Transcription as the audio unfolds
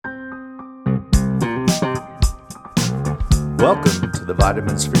Welcome to the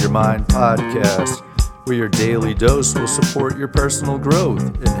Vitamins for Your Mind podcast, where your daily dose will support your personal growth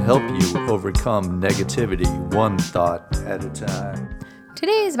and help you overcome negativity one thought at a time.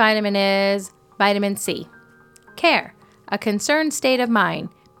 Today's vitamin is vitamin C. Care, a concerned state of mind,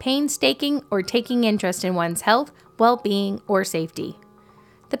 painstaking or taking interest in one's health, well-being, or safety.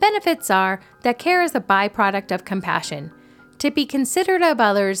 The benefits are that care is a byproduct of compassion, to be considerate of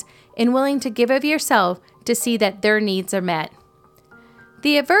others and willing to give of yourself to see that their needs are met.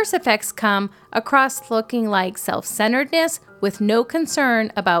 The adverse effects come across looking like self-centeredness with no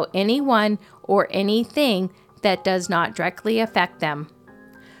concern about anyone or anything that does not directly affect them.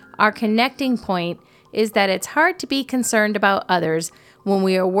 Our connecting point is that it's hard to be concerned about others when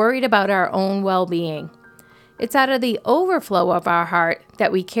we are worried about our own well-being. It's out of the overflow of our heart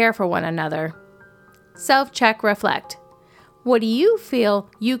that we care for one another. Self-check, reflect. What do you feel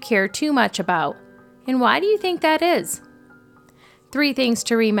you care too much about? And why do you think that is? 3 things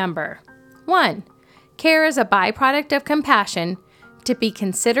to remember. 1. Care is a byproduct of compassion, to be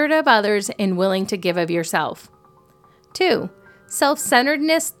considerate of others and willing to give of yourself. 2.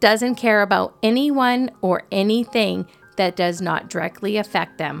 Self-centeredness doesn't care about anyone or anything that does not directly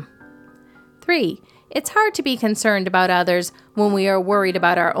affect them. 3. It's hard to be concerned about others when we are worried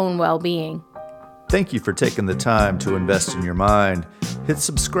about our own well-being. Thank you for taking the time to invest in your mind. Hit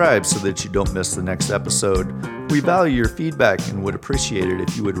subscribe so that you don't miss the next episode. We value your feedback and would appreciate it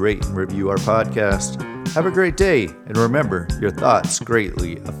if you would rate and review our podcast. Have a great day, and remember, your thoughts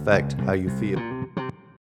greatly affect how you feel.